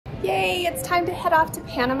Yay, it's time to head off to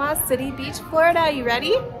Panama City Beach, Florida. You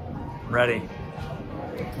ready? Ready.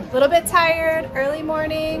 A little bit tired, early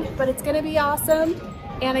morning, but it's gonna be awesome.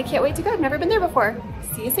 And I can't wait to go. I've never been there before.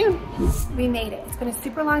 See you soon. We made it. It's been a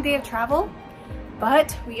super long day of travel,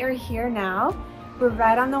 but we are here now. We're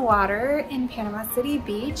right on the water in Panama City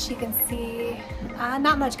Beach. You can see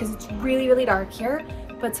not much because it's really, really dark here.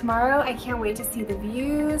 But tomorrow I can't wait to see the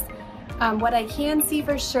views. What I can see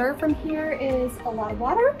for sure from here is a lot of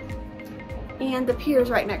water and the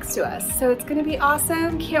pier's right next to us. So it's gonna be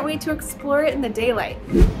awesome. Can't wait to explore it in the daylight.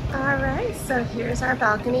 All right, so here's our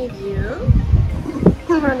balcony view.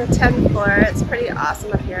 We're on the 10th floor. It's pretty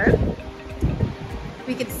awesome up here.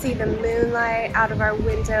 We could see the moonlight out of our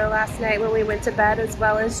window last night when we went to bed, as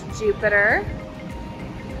well as Jupiter.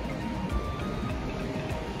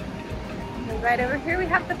 And right over here we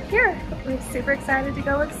have the pier. We're super excited to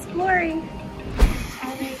go exploring.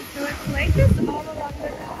 All right, so it's like this all along the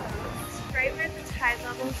coast, right where the tide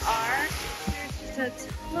levels are. There's just a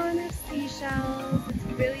ton of seashells. It's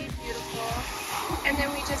really beautiful. And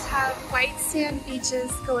then we just have white sand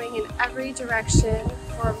beaches going in every direction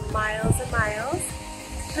for miles and miles.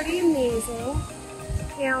 Pretty amazing.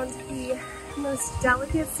 And the most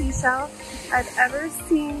delicate seashell I've ever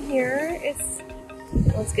seen here. It's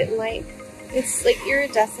getting light. It's like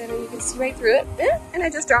iridescent and you can see right through it. And I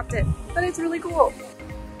just dropped it, but it's really cool.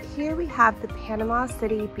 Here we have the Panama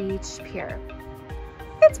City Beach Pier.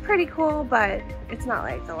 It's pretty cool, but it's not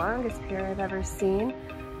like the longest pier I've ever seen.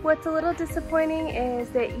 What's a little disappointing is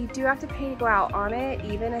that you do have to pay to go out on it,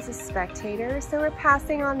 even as a spectator, so we're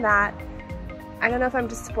passing on that. I don't know if I'm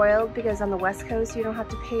just spoiled because on the West Coast you don't have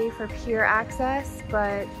to pay for pier access,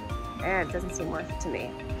 but it doesn't seem worth it to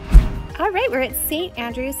me. All right, we're at St.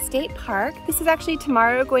 Andrews State Park. This is actually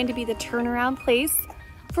tomorrow going to be the turnaround place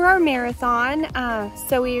for our marathon.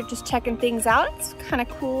 So we're just checking things out. It's kind of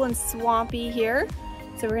cool and swampy here.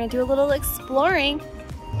 So we're gonna do a little exploring.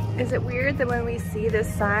 Is it weird that when we see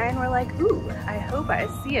this sign, we're like, ooh, I hope I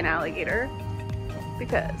see an alligator,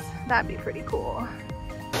 because that'd be pretty cool.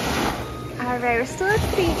 All right, we're still at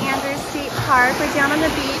St. Andrews State Park. We're down on the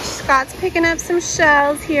beach. Scott's picking up some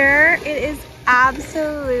shells here. It is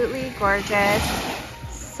absolutely gorgeous.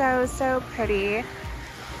 So, so pretty.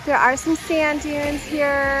 There are some sand dunes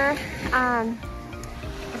here. I'm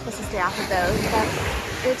supposed to stay off of those, but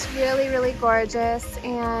it's really, really gorgeous.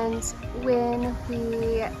 And when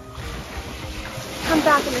we come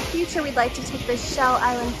back in the future, we'd like to take the Shell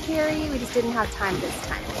Island ferry. We just didn't have time this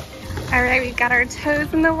time. All right, we've got our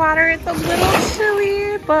toes in the water. It's a little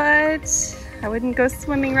chilly, but I wouldn't go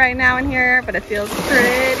swimming right now in here, but it feels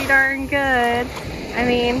pretty darn good. I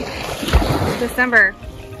mean, December,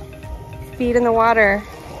 feet in the water.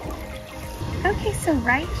 Okay, so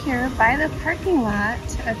right here by the parking lot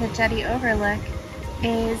of the jetty overlook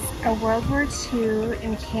is a World War II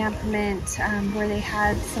encampment where they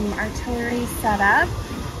had some artillery set up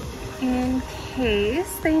in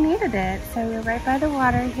case they needed it. So we're right by the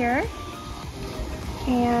water here.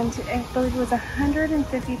 And I believe it was a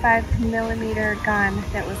 155mm gun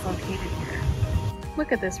that was located here.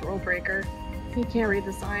 Look at this rule breaker. You can't read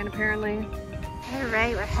the sign apparently. All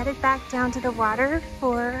right, we're headed back down to the water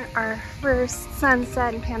for our first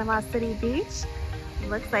sunset in Panama City Beach.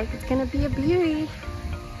 Looks like it's gonna be a beauty.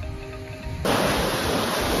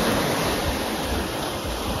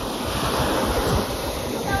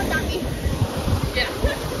 No, not me. Yeah.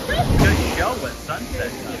 Good show with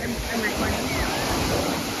sunset.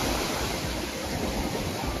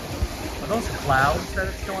 Are those clouds that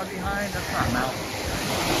it's going behind? That's not mountains.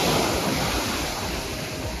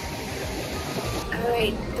 All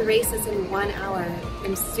right, the race is in 1 hour.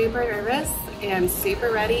 I'm super nervous and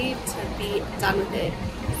super ready to be done with it.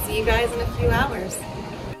 See you guys in a few hours.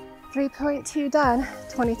 3.2 done,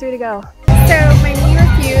 23 to go. So my knee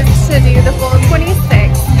refused to do the full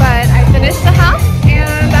 26, but I finished the half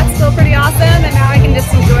and that's still pretty awesome. And now I can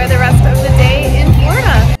just enjoy the rest of the day in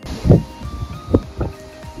Florida.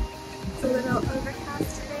 It's a little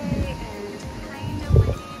overcast today and kind of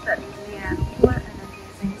windy, but man, what an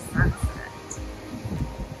amazing sunset.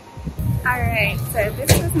 All right, so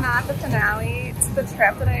this is not the finale to the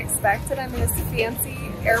trip that I expected. I'm in this fancy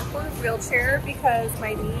airport wheelchair because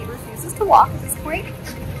my knee refuses to walk at this point.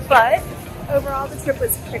 But overall, the trip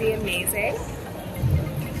was pretty amazing,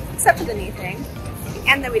 except for the knee thing,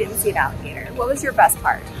 and that we didn't see the alligator. What was your best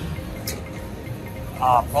part?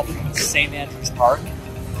 Probably St. Andrews Park,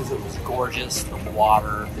 because it was gorgeous. The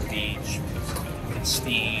water, the beach was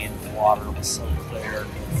pristine. The water was so clear,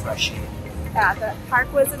 refreshing. Yeah, the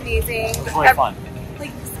park was amazing. It was really fun.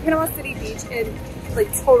 Like Panama City Beach in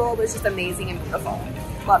like total was just amazing and beautiful.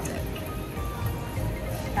 Loved it.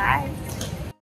 Bye.